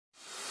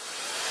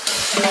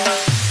Channel.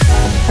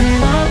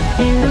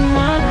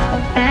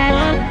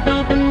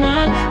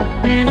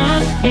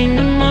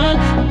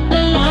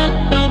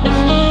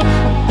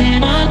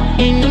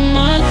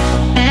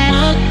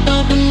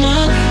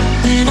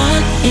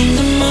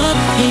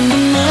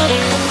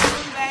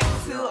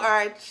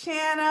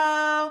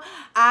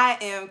 I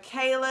am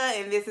Kayla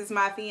and this is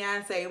my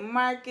fiance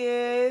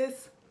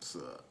Marcus. What's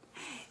up?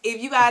 If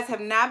you guys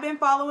have not been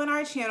following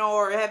our channel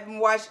or haven't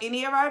watched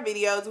any of our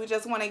videos, we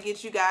just want to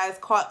get you guys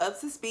caught up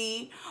to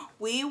speed.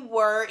 We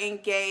were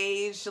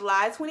engaged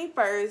July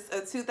 21st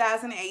of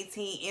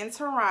 2018 in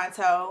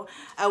Toronto.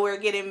 We're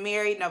getting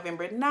married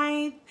November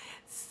 9th,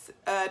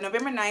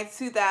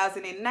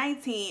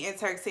 2019 in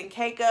Turks and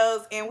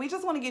Caicos. And we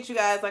just want to get you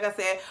guys, like I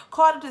said,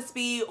 caught up to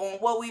speed on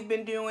what we've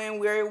been doing,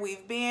 where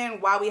we've been,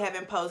 why we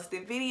haven't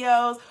posted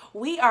videos.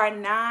 We are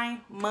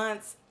 9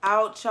 months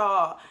out,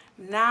 y'all.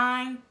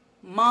 9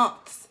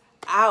 months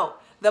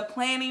out. The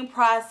planning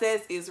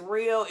process is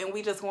real and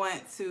we just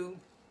want to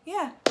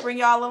bring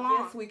y'all along.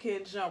 I guess we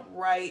can jump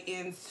right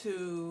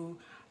into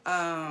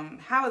how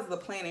has the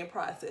planning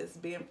process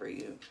been for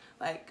you?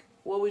 Like,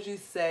 what would you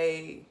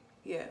say?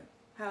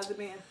 How's it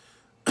been?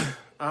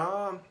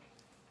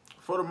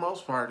 For the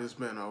most part it's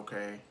been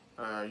okay.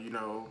 You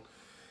know,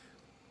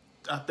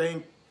 I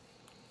think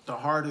the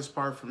hardest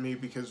part for me,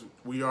 because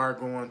we are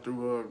going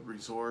through a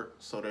resort,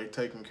 so they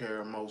taking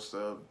care of most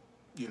of,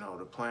 you know,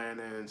 the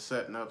planning,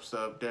 setting up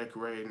stuff,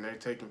 decorating, they're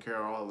taking care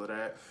of all of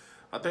that.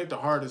 I think the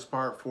hardest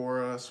part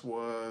for us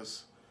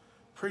was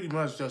pretty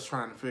much just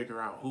trying to figure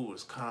out who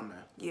was coming.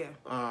 Yeah.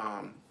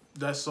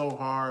 That's so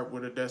hard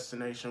with a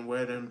destination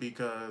wedding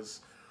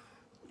because,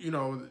 you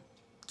know,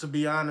 to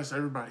be honest,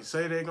 everybody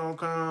say they're gonna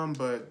come,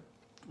 but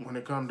when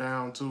it come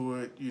down to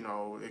it, you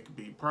know, it could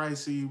be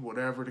pricey,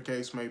 whatever the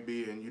case may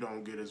be, and you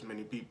don't get as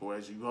many people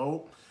as you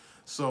hope.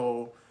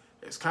 So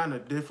it's kind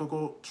of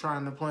difficult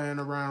trying to plan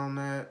around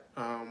that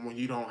when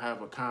you don't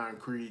have a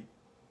concrete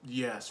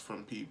yes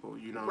from people,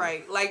 you know.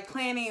 Right, like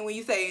planning, when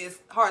you say it's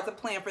hard to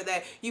plan for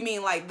that, you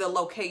mean like the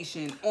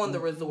location on the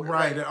resort.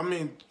 Right, I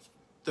mean,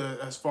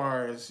 as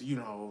far as, you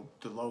know,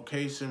 the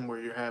location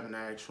where you're having the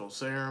actual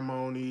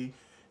ceremony,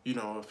 you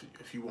know,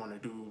 if you want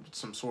to do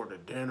some sort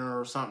of dinner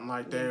or something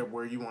like that,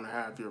 where you want to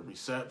have your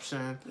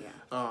reception,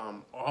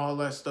 all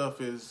that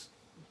stuff is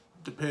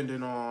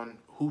dependent on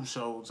who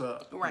shows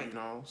up, right? You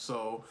know,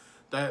 so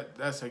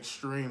that's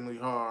extremely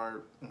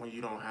hard when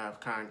you don't have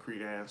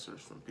concrete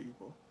answers from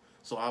people.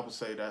 So I would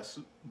say that's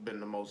been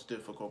the most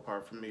difficult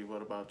part for me.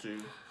 What about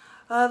you?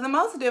 The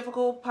most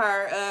difficult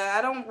part,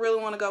 I don't really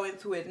want to go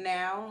into it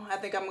now. I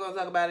think I'm going to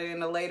talk about it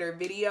in a later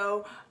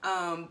video.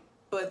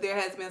 But there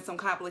has been some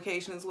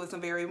complications with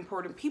some very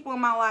important people in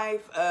my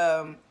life.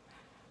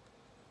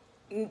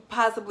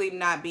 Possibly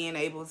not being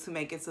able to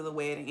make it to the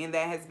wedding, and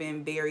that has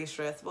been very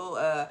stressful.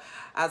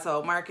 I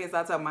told Marcus,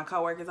 I told my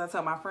coworkers, I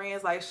told my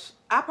friends, like,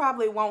 I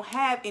probably won't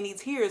have any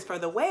tears for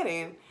the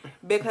wedding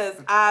because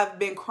I've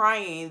been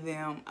crying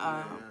them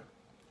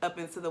up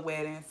into the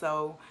wedding.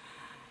 So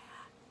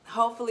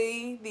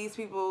hopefully these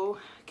people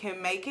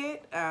can make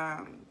it,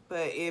 but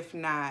if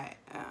not,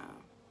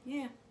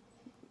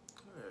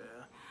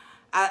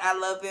 I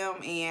love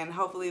them and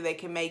hopefully they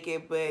can make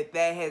it, but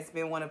that has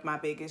been one of my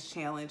biggest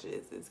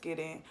challenges, is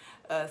getting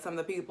some of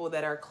the people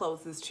that are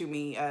closest to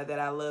me that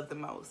I love the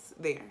most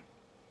there.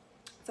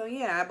 So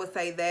yeah, I would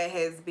say that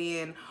has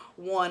been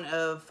one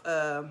of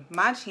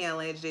my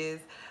challenges.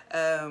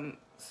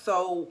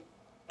 So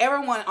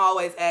everyone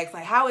always asks,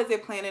 like, how is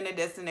it planning a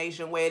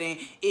destination wedding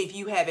if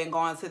you haven't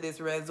gone to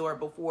this resort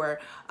before?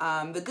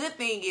 The good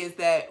thing is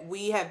that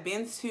we have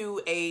been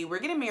to we're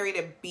getting married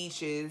at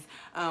Beaches,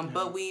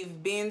 but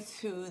we've been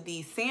to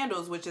the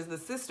Sandals, which is the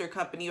sister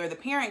company or the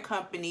parent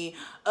company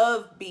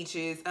of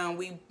Beaches.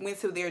 We went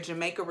to their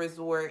Jamaica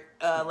resort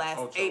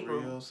last April.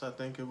 Rios, I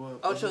think it was.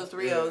 Ocho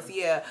Rios,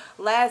 yeah.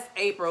 Last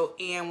April,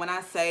 and when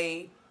I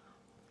say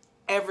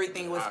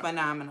everything was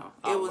phenomenal.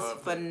 It was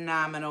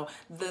phenomenal.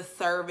 The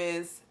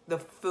service, the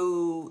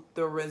food,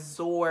 the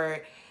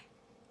resort.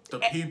 The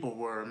people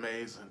were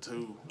amazing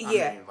too. I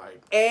mean,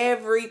 like,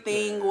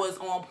 everything was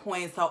on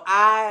point. So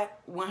I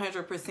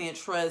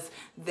 100% trust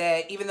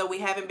that even though we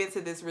haven't been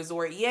to this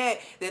resort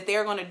yet, that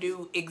they're going to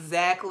do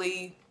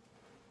exactly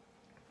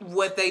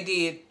what they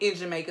did in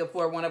Jamaica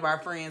for one of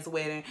our friends'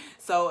 wedding.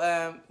 So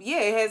yeah,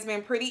 it has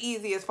been pretty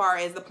easy as far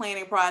as the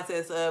planning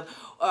process of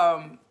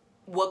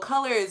what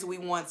colors we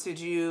want to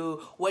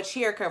do, what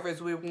chair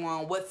covers we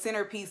want, what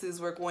centerpieces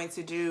we're going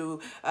to do,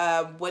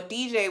 what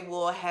DJ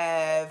will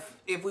have,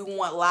 if we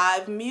want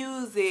live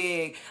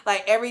music.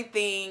 Like,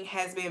 everything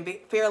has been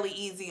fairly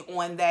easy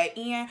on that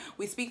end.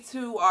 We speak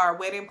to our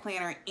wedding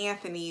planner,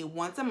 Anthony,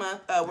 once a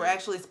month. We're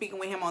actually speaking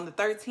with him on the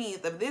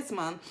 13th of this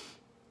month,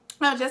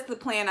 just to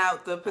plan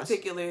out the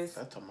particulars.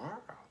 That's tomorrow.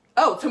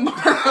 Oh,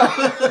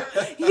 tomorrow.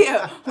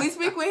 Yeah, we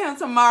speak with him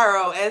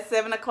tomorrow at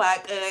 7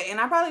 o'clock. And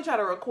I probably try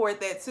to record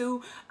that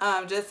too,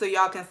 just so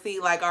y'all can see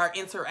like our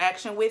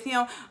interaction with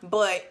him.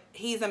 But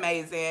he's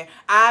amazing.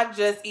 I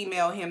just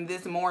emailed him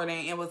this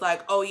morning and was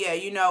like, oh yeah,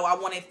 you know, I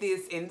wanted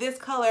this in this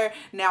color.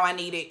 Now I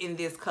need it in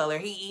this color.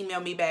 He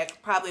emailed me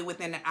back probably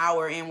within an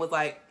hour and was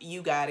like,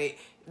 you got it.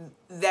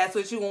 That's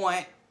what you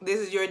want. This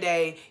is your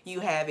day.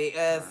 You have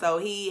it. So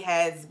he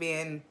has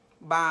been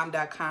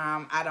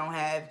bomb.com. I don't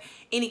have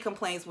any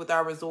complaints with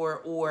our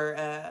resort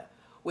or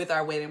with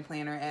our wedding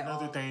planner at all.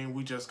 Another thing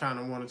we just kind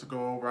of wanted to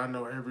go over, I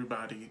know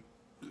everybody,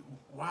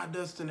 why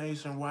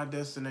destination?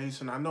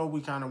 I know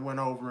we kind of went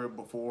over it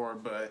before,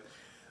 but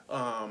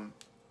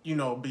you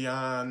know,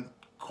 beyond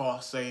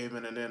cost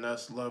saving and then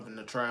us loving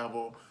to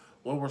travel,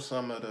 what were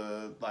some of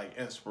the like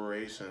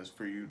inspirations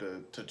for you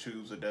to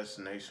choose a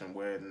destination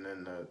wedding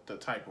and the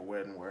type of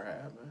wedding we're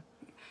having?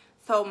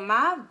 So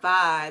my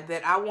vibe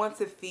that I want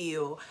to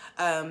feel,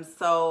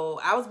 so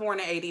I was born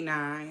in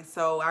 89,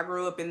 so I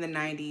grew up in the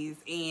 90s,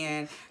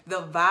 and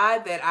the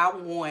vibe that I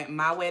want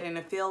my wedding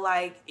to feel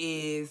like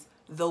is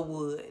the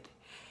wood.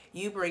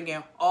 You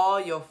bringing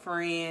all your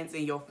friends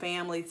and your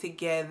family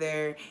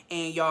together,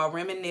 and y'all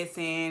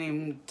reminiscing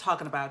and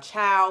talking about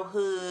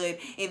childhood,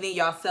 and then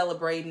y'all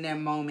celebrating that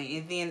moment,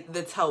 and then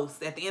the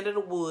toast at the end of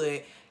the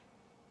wood.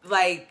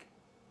 Like,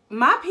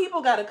 my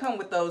people got to come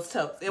with those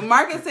toasts. And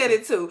Marcus said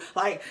it too.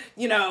 Like,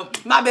 you know,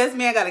 my best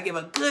man got to give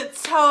a good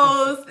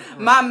toast.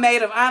 My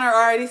maid of honor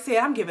already said,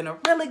 I'm giving a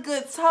really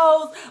good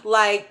toast.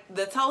 Like,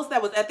 the toast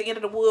that was at the end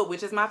of the wood,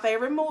 which is my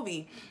favorite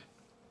movie.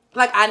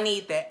 Like, I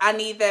need that. I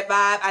need that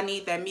vibe. I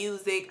need that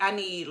music. I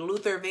need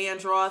Luther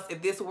Vandross,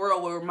 If This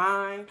World Were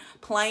Mine,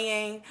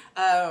 playing.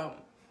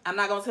 I'm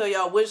not going to tell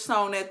y'all which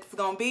song that's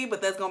going to be,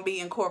 but that's going to be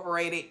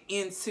incorporated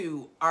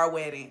into our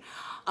wedding.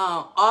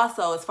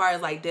 Also, as far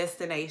as like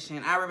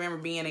destination, I remember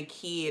being a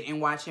kid and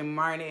watching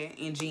Martin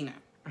and Gina.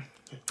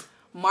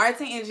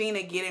 Martin and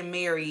Gina getting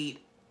married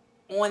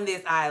on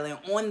this island,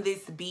 on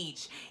this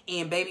beach,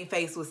 and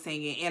Babyface was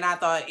singing. And I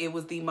thought it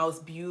was the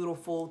most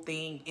beautiful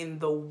thing in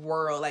the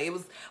world. Like, it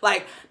was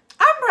like,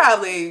 I'm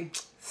probably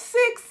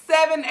 6,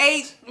 7,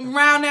 8,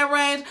 around that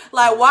range.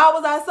 Like, why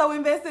was I so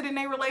invested in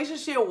their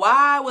relationship?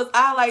 Why was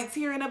I like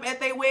tearing up at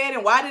their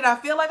wedding? Why did I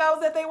feel like I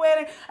was at their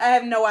wedding? I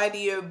have no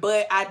idea,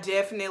 but I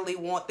definitely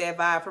want that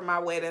vibe for my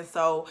wedding.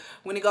 So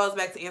when it goes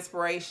back to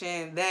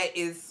inspiration, that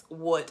is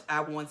what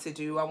I want to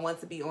do. I want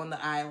to be on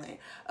the island.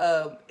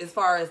 As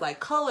far as like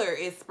color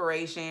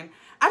inspiration,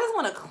 I just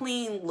want a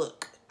clean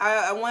look.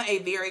 I want a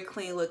very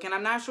clean look, and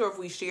I'm not sure if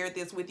we shared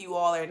this with you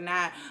all or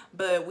not,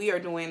 but we are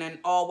doing an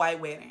all-white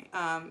wedding.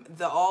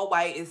 The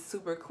all-white is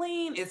super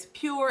clean, it's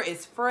pure,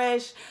 it's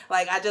fresh.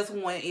 Like, I just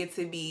want it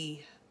to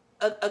be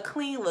a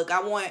clean look.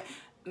 I want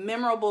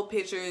memorable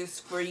pictures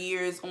for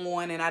years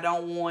on, and I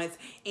don't want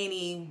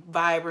any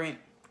vibrant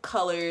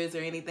colors or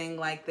anything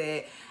like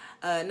that.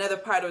 Another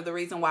part of the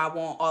reason why I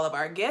want all of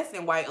our guests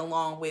in white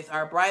along with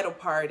our bridal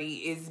party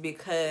is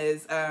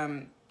because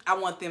I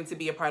want them to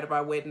be a part of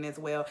our wedding as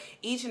well.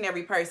 Each and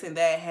every person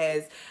that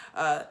has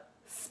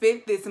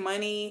spent this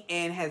money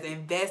and has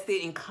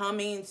invested in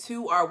coming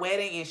to our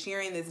wedding and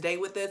sharing this day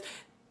with us,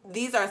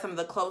 these are some of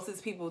the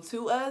closest people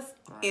to us,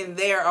 and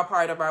they're a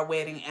part of our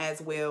wedding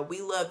as well.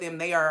 We love them.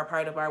 They are a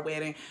part of our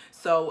wedding.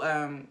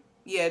 So,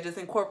 yeah, just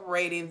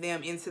incorporating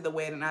them into the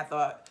wedding I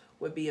thought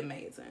would be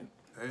amazing.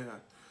 Yeah.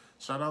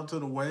 Shout out to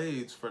the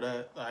Wades for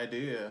that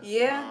idea.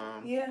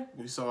 Yeah, yeah.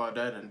 We saw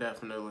that and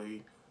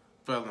definitely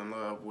fell in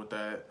love with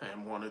that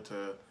and wanted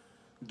to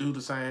do the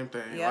same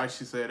thing. Yep. Like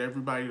she said,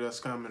 everybody that's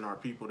coming are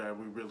people that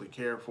we really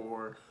care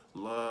for,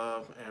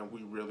 love, and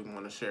we really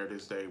want to share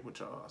this day with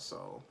y'all.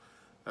 So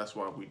that's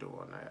why we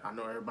doing that. I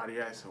know everybody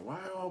asking, why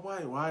all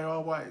white? Why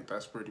all white?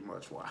 That's pretty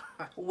much why.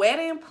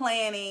 Wedding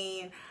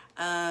planning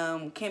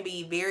can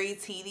be very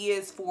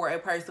tedious for a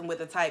person with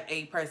a type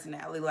A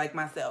personality like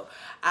myself.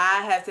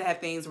 I have to have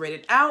things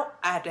written out.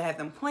 I have to have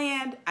them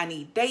planned. I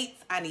need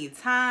dates. I need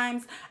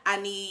times. I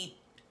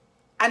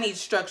need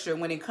structure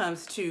when it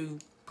comes to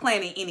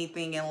planning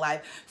anything in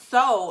life.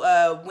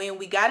 So when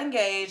we got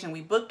engaged and we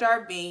booked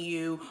our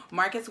venue,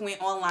 Marcus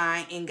went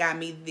online and got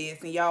me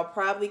this, and y'all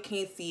probably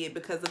can't see it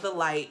because of the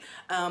light,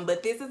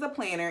 but this is a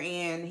planner,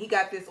 and he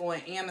got this on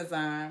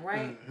Amazon,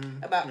 right?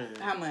 About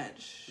how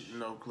much?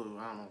 No clue.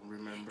 I don't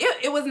remember.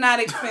 It was not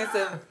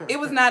expensive. It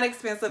was not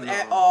expensive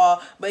at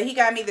all, but he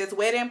got me this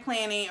wedding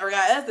planning, or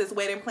got us this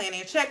wedding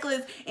planning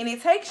checklist, and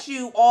it takes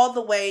you all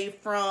the way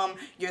from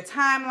your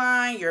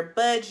timeline, your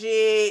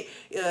budget,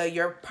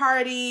 your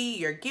party,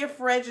 your gift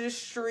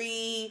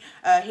registry,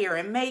 hair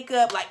and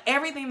makeup, like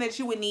everything that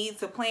you would need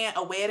to plan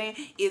a wedding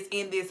is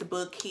in this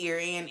book here.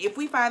 And if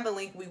we find the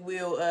link, we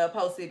will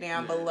post it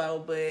down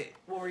below. But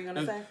what were you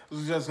gonna say? I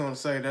was just gonna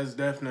say that's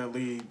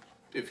definitely,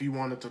 if you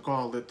wanted to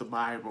call it the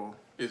Bible,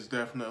 it's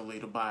definitely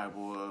the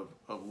Bible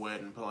of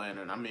wedding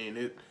planning. I mean,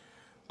 it,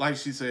 like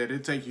she said,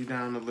 it takes you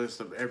down the list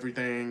of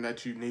everything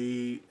that you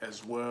need,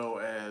 as well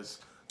as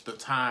the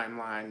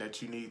timeline that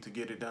you need to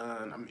get it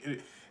done. I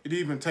mean, it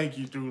even take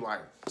you through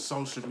like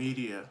social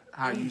media,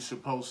 how you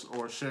should post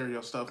or share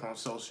your stuff on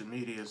social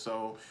media.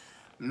 So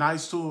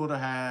nice tool to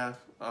have.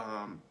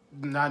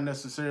 Not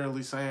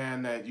necessarily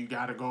saying that you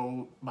got to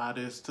go by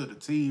this to the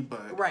T,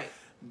 but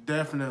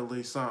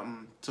definitely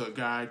something to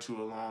guide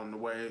you along the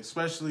way,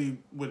 especially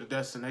with a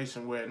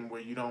destination wedding where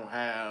you don't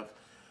have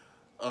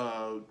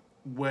a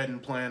wedding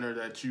planner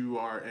that you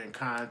are in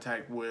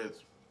contact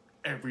with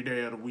every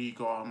day of the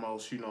week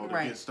almost, you know, to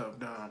get stuff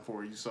done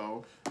for you.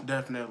 So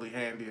definitely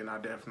handy, and I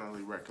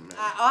definitely recommend it.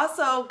 I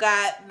also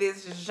got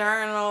this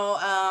journal.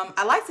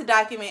 I like to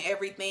document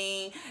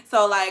everything.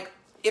 So like,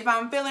 if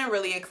I'm feeling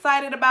really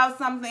excited about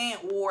something,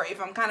 or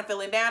if I'm kind of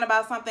feeling down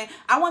about something,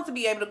 I want to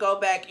be able to go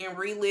back and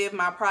relive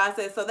my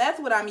process. So that's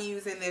what I'm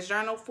using this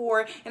journal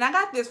for. And I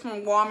got this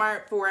from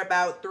Walmart for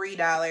about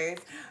 $3.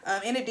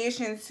 In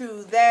addition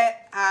to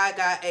that, I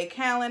got a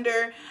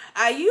calendar.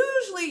 I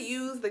usually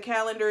use the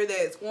calendar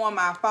that's on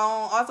my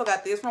phone. Also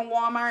got this from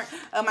Walmart.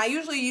 I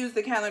usually use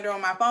the calendar on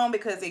my phone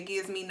because it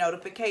gives me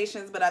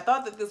notifications, but I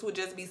thought that this would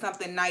just be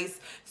something nice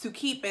to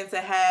keep and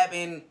to have,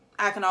 and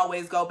I can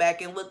always go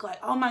back and look like,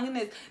 oh my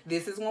goodness,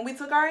 this is when we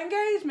took our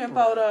engagement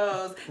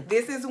photos.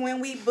 This is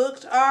when we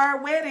booked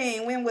our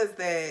wedding. When was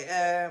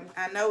that?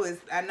 I know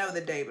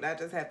the date, but I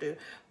just have to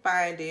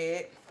find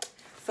it.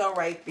 So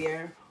right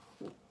there.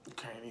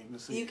 Can't even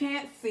see. You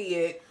can't see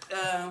it.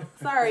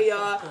 Sorry,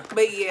 y'all.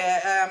 But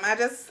yeah, I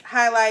just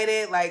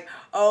highlighted like,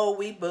 oh,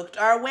 we booked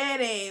our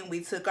wedding. We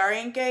took our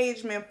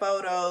engagement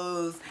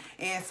photos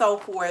and so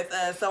forth.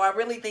 So I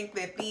really think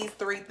that these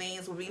 3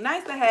 things would be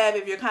nice to have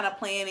if you're kind of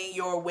planning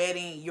your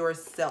wedding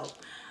yourself.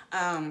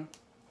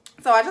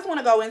 So I just want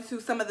to go into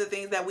some of the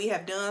things that we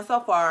have done so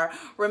far.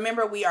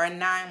 Remember, we are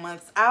 9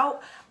 months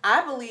out.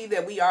 I believe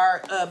that we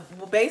are,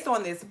 based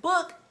on this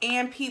book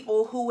and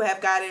people who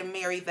have gotten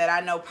married that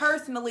I know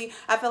personally,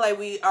 I feel like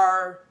we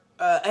are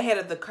ahead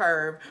of the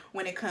curve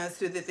when it comes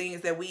to the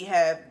things that we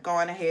have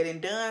gone ahead and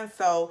done.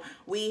 So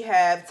we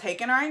have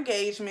taken our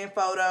engagement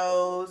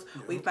photos.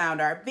 We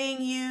found our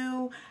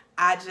venue.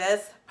 I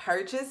just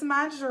purchased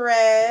my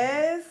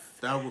dress.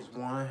 That was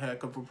one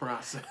heck of a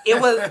process.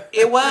 It was a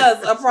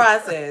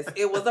process.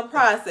 It was a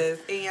process.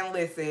 And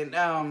listen,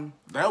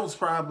 that was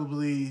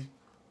probably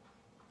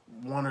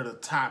one of the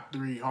top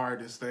 3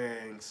 hardest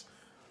things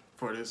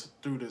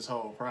through this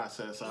whole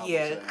process.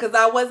 Yeah, because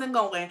I wasn't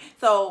going.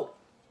 So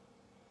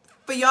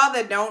for y'all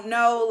that don't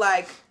know,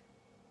 like,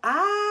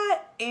 I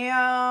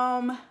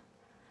don't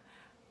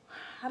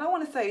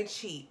want to say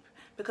cheap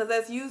because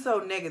that's used so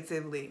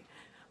negatively,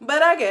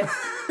 but I guess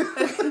I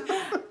was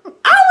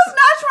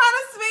not trying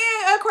to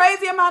spend a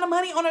crazy amount of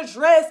money on a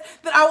dress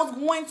that I was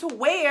going to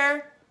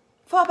wear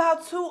for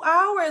about 2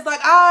 hours.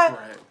 Like, I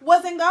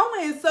wasn't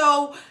going.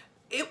 So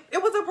it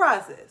was a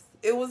process.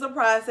 It was a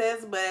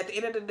process, but at the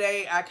end of the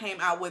day, I came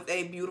out with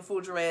a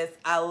beautiful dress.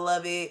 I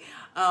love it.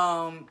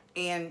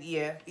 And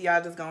yeah,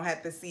 y'all just gonna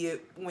have to see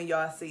it when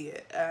y'all see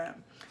it.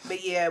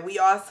 But yeah, we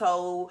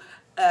also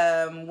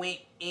went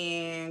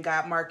and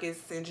got Marcus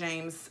and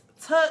James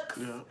tux.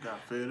 Yeah,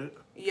 got fitted.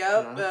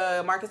 Yep.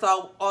 Yeah. Marcus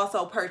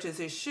also purchased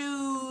his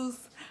shoes.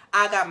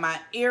 I got my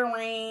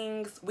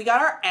earrings. We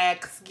got our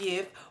axe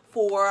gift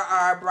for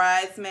our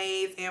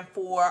bridesmaids and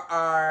for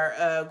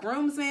our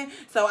groomsmen.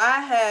 So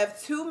I have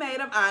 2 maid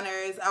of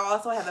honors. I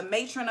also have a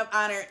matron of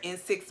honor and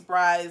 6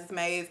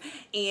 bridesmaids.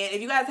 And if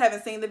you guys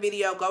haven't seen the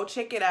video, go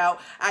check it out.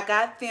 I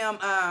got them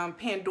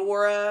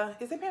Pandora.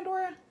 Is it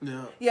Pandora?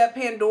 Yeah. Yeah,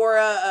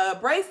 Pandora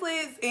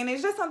bracelets. And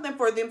it's just something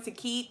for them to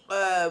keep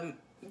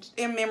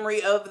in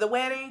memory of the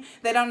wedding.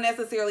 They don't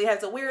necessarily have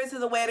to wear it to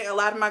the wedding. A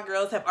lot of my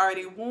girls have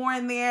already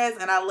worn theirs,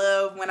 and I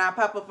love when I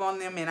pop up on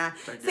them and I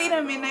see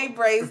them in their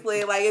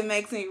bracelet. Like, it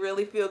makes me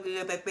really feel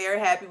good that they're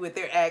happy with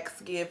their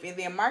axe gift. And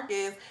then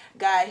Marcus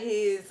got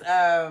his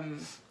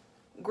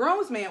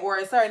groomsman,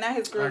 or sorry, not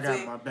his groomsman.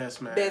 I got my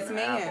best man.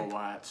 Apple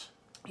Watch.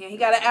 Yeah, he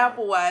got an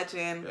Apple Watch,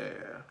 and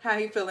how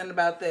he feeling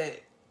about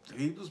that?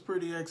 He was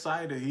pretty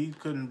excited. He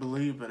couldn't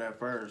believe it at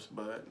first,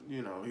 but,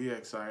 you know, he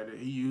excited.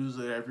 He used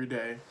it every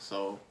day,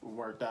 so it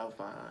worked out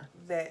fine.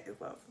 That is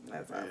awesome.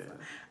 That's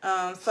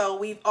awesome. So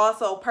we've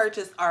also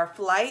purchased our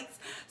flights.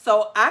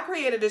 So I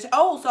created this.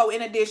 Oh, so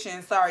in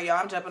addition, sorry, y'all,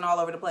 I'm jumping all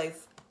over the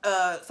place.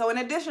 So in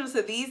addition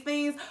to these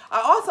things,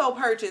 I also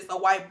purchased a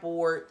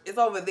whiteboard. It's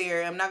over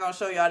there. I'm not going to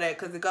show y'all that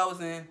because it goes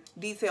in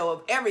detail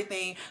of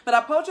everything. But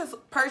I purchased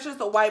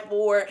a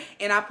whiteboard,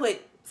 and I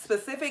put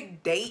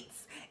specific dates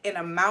and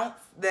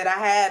amounts that I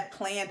had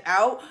planned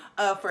out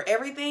for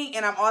everything.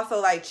 And I'm also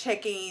like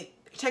checking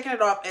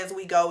it off as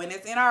we go. And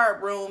it's in our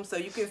room, so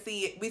you can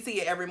see it. We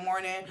see it every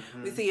morning.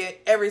 We see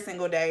it every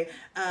single day.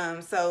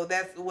 So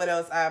that's what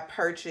else I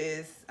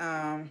purchased.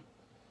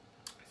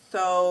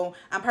 So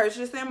I'm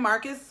purchasing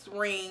Marcus'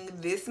 ring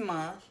this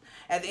month.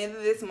 At the end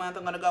of this month,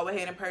 I'm going to go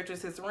ahead and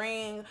purchase his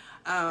ring.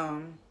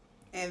 And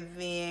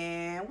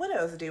then what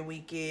else did we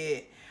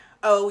get?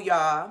 Oh,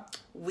 y'all,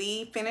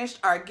 we finished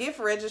our gift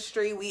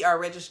registry. We are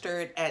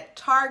registered at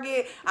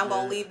Target. I'm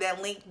going to leave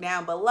that link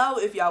down below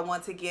if y'all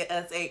want to get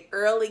us a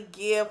early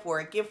gift or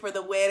a gift for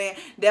the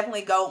wedding.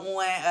 Definitely go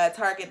on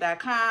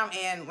target.com,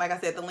 and like I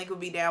said, the link will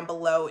be down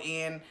below,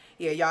 and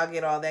yeah, y'all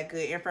get all that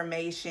good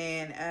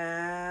information.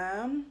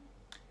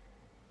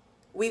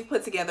 We've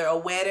put together a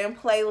wedding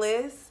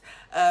playlist,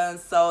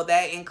 so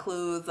that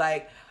includes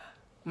like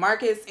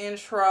Marcus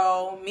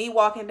intro, me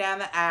walking down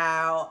the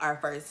aisle, our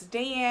first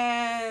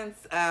dance,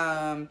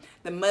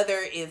 the mother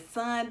and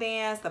son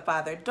dance, the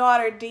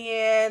father-daughter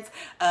dance,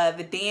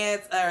 the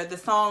dance or the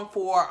song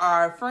for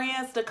our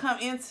friends to come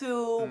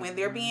into when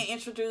they're being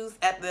introduced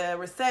at the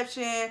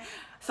reception.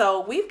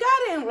 So we've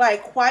gotten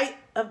like quite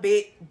a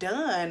bit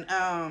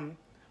done.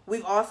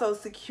 We've also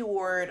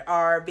secured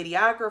our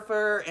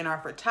videographer and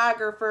our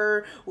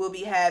photographer. We'll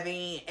be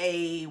having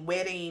a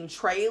wedding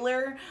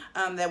trailer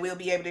that we'll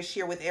be able to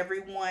share with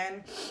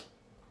everyone.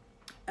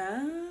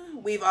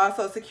 We've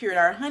also secured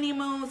our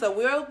honeymoon, so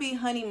we'll be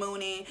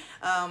honeymooning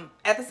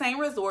at the same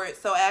resort.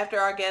 So after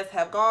our guests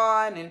have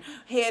gone and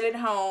headed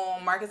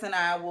home, Marcus and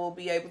I will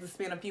be able to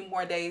spend a few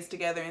more days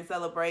together and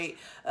celebrate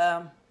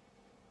our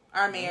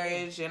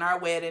marriage and our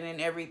wedding and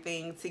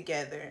everything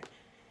together.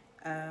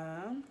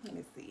 Let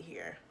me see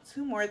here.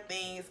 2 more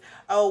things.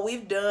 Oh,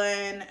 we've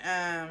done,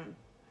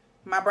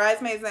 my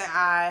bridesmaids and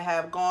I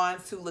have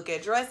gone to look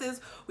at dresses.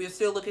 We're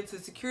still looking to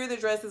secure the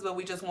dresses, but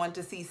we just want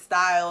to see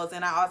styles.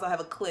 And I also have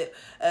a clip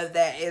of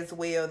that as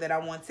well that I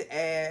want to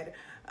add.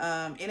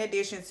 In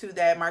addition to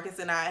that, Marcus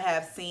and I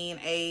have seen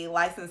a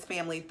licensed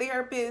family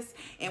therapist,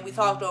 and we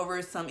talked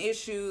over some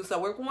issues. So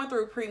we're going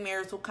through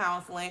premarital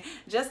counseling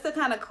just to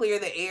kind of clear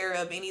the air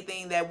of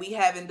anything that we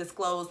haven't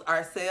disclosed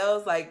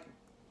ourselves, like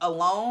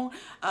alone,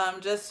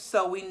 just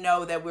so we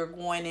know that we're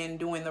going in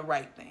doing the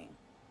right thing.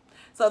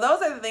 So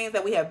those are the things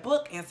that we have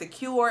booked and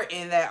secured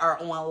and that are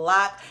on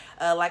lock.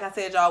 Like I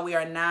said, y'all, we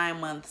are 9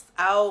 months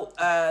out.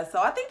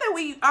 So I think that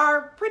we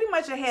are pretty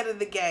much ahead of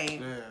the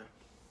game. Yeah.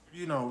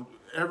 You know,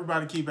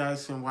 everybody keep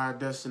asking why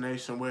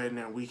destination wedding,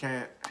 and we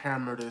can't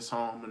hammer this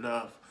home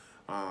enough.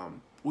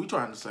 We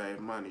trying to save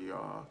money,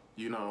 y'all.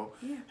 You know,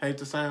 hate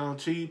to sound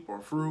cheap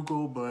or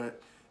frugal,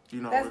 but you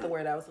know, that's the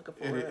word I was looking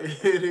for.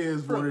 It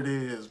is what it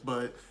is.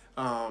 But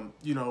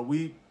you know,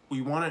 we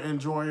want to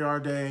enjoy our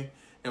day,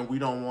 and we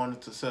don't want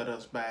it to set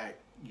us back,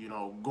 you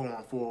know,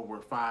 going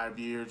forward 5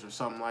 years or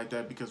something like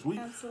that, because we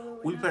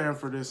paying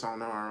for this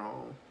on our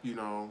own. You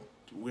know,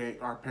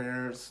 our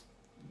parents,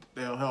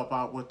 they'll help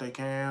out what they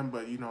can,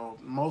 but you know,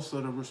 most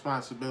of the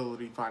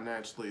responsibility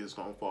financially is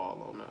gonna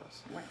fall on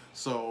us. Right.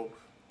 So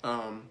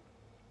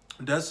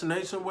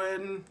destination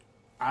wedding,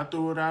 I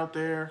threw it out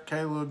there.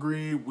 Kayla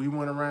agreed. We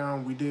went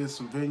around. We did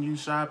some venue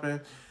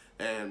shopping.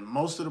 And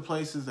most of the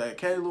places that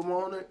Kayla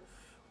wanted,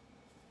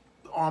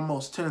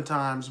 almost 10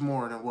 times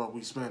more than what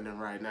we spending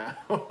right now.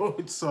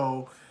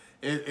 So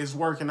it's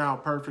working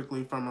out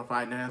perfectly from a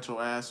financial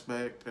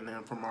aspect. And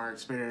then from our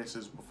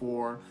experiences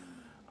before,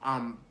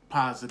 I'm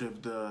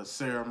positive the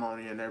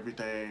ceremony and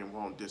everything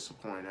won't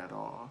disappoint at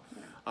all.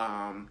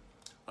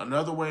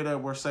 Another way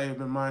that we're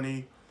saving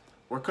money,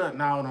 we're cutting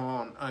out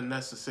on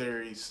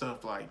unnecessary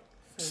stuff like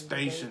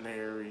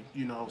stationery,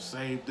 you know,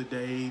 save the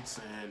dates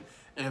and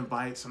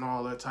invites and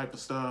all that type of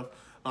stuff.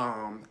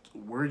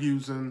 We're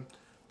using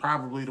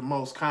probably the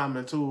most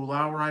common tool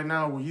out right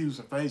now. We're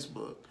using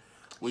Facebook.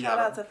 Shout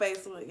out to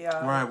Facebook,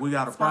 y'all. Right, we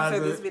got a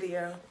private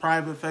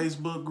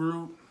Facebook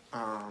group.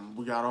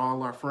 We got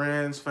all our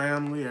friends,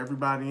 family,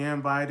 everybody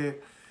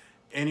invited.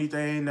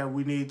 Anything that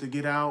we need to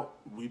get out,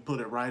 we put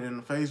it right in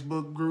the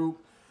Facebook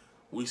group.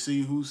 We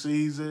see who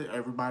sees it.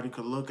 Everybody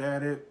could look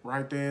at it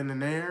right then and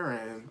there,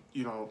 and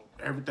you know,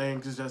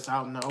 everything is just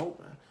out in the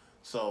open.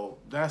 So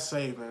that's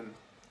saving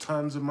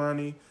tons of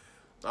money.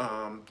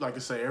 Like I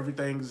say,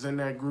 everything's in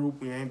that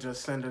group. We ain't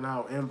just sending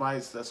out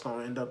invites that's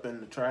gonna end up in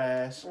the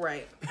trash.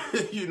 Right.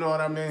 You know what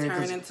I mean?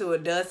 Turn into a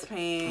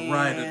dustpan.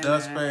 Right, a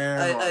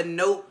dustpan. A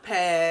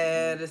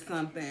notepad or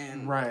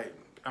something. Right.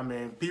 I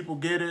mean, people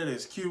get it.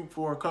 It's cute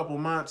for a couple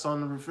months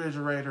on the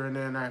refrigerator, and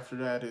then after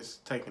that, it's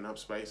taking up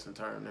space and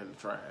turning into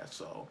trash.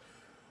 So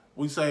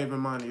we saving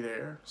money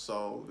there.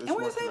 So and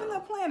we're saving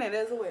the planet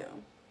as well.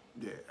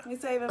 Yeah. We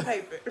saving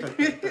paper.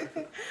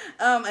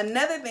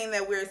 Another thing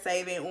that we're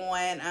saving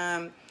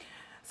on,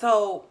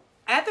 so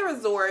at the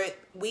resort,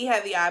 we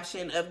have the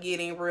option of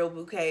getting real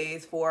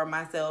bouquets for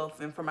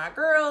myself and for my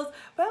girls,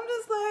 but I'm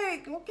just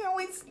like, well, can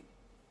we?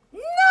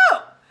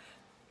 No!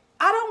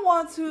 I don't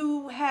want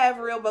to have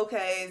real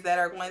bouquets that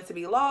are going to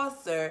be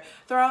lost or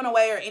thrown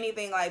away or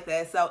anything like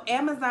that. So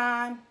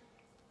Amazon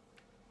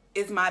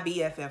is my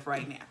BFF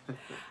right now.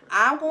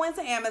 I'm going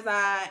to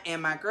Amazon,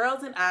 and my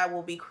girls and I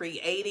will be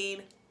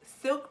creating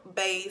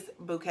silk-based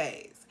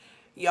bouquets.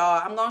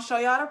 Y'all, I'm going to show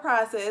y'all the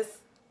process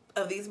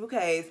of these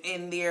bouquets,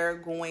 and they're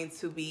going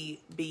to be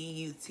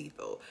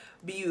beautiful.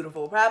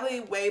 Beautiful.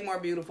 Probably way more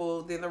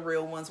beautiful than the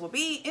real ones will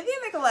be, and then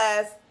they can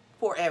last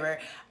forever.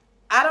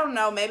 I don't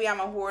know, maybe I'm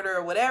a hoarder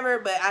or whatever,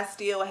 but I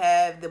still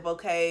have the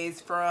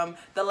bouquets from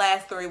the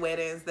last 3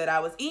 weddings that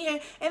I was in,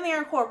 and they're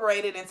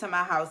incorporated into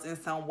my house in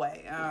some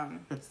way.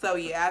 So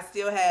yeah, I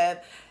still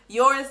have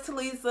yours,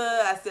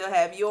 Talisa. I still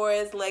have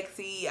yours,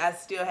 Lexi. I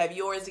still have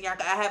yours,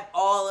 Bianca. I have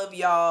all of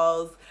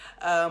y'all's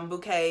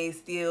bouquets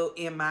still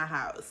in my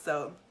house.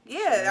 So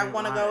yeah, I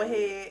want to go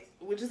ahead.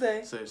 What'd you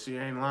say? Said she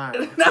ain't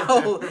lying.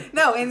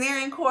 No, and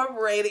they're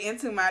incorporated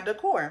into my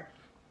decor.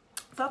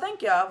 So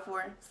thank y'all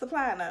for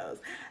supplying those.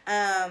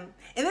 And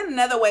then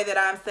another way that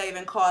I'm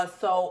saving costs.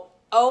 So,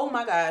 oh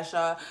my gosh,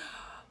 y'all.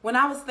 When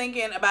I was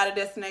thinking about a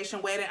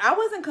destination wedding, I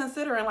wasn't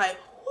considering like,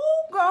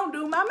 who gonna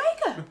do my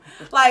makeup?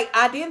 Like,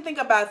 I didn't think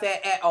about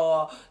that at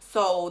all.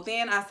 So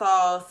then I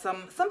saw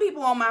some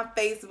people on my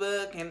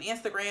Facebook and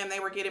Instagram, they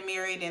were getting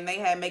married and they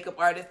had makeup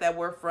artists that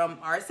were from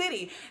our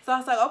city. So I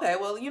was like, okay,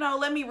 well, you know,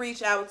 let me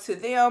reach out to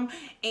them.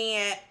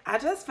 And I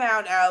just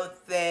found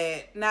out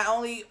that not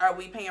only are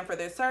we paying for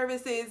their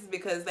services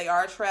because they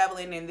are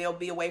traveling and they'll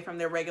be away from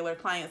their regular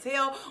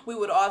clientele, we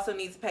would also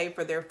need to pay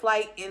for their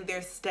flight and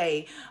their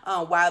stay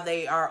while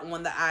they are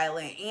on the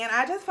island. And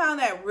I just found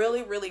that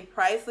really, really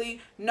pricey.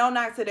 No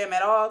knock to them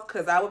at all,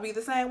 because I would be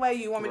the same way.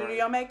 You want me to do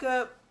your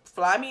makeup?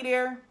 Fly me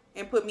there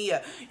and put me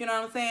up. You know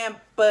what I'm saying?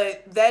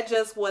 But that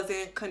just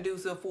wasn't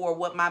conducive for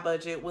what my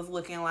budget was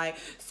looking like.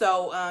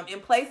 So in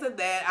place of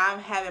that, I'm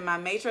having my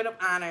matron of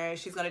honor.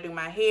 She's going to do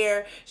my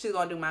hair. She's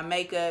going to do my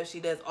makeup. She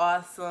does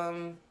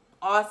awesome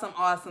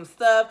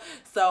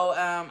stuff. So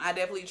I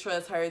definitely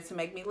trust her to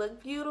make me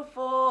look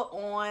beautiful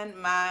on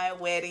my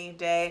wedding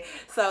day.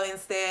 So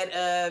instead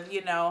of,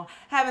 you know,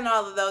 having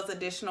all of those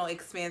additional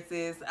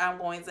expenses, I'm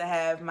going to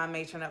have my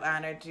matron of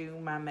honor do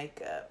my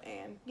makeup.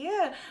 And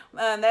yeah,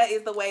 that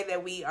is the way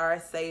that we are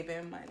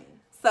saving money.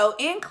 So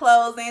in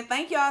closing,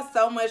 thank y'all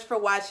so much for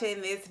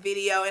watching this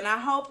video, and I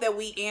hope that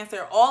we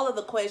answer all of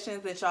the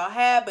questions that y'all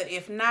have. But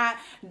if not,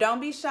 don't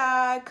be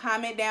shy.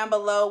 Comment down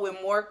below with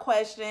more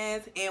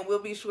questions and we'll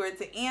be sure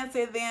to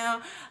answer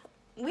them.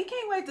 We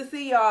can't wait to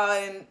see y'all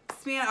and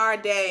spend our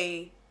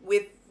day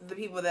with the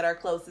people that are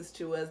closest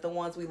to us, the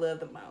ones we love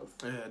the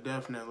most. Yeah,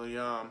 definitely.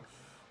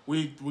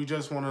 We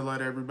just want to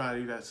let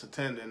everybody that's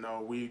attending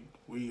know we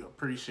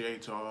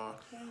appreciate y'all.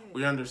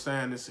 We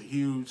understand it's a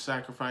huge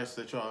sacrifice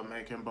that y'all are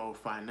making, both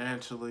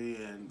financially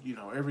and, you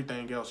know,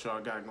 everything else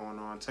y'all got going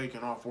on,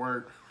 taking off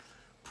work,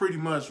 pretty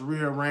much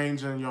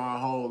rearranging y'all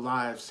whole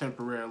lives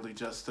temporarily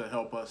just to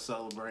help us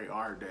celebrate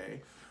our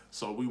day.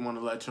 So we want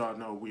to let y'all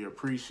know we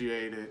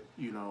appreciate it,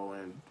 you know,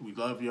 and we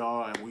love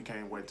y'all, and we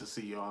can't wait to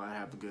see y'all and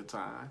have a good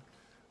time.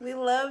 We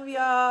love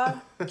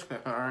y'all.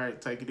 All right,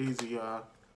 take it easy, y'all.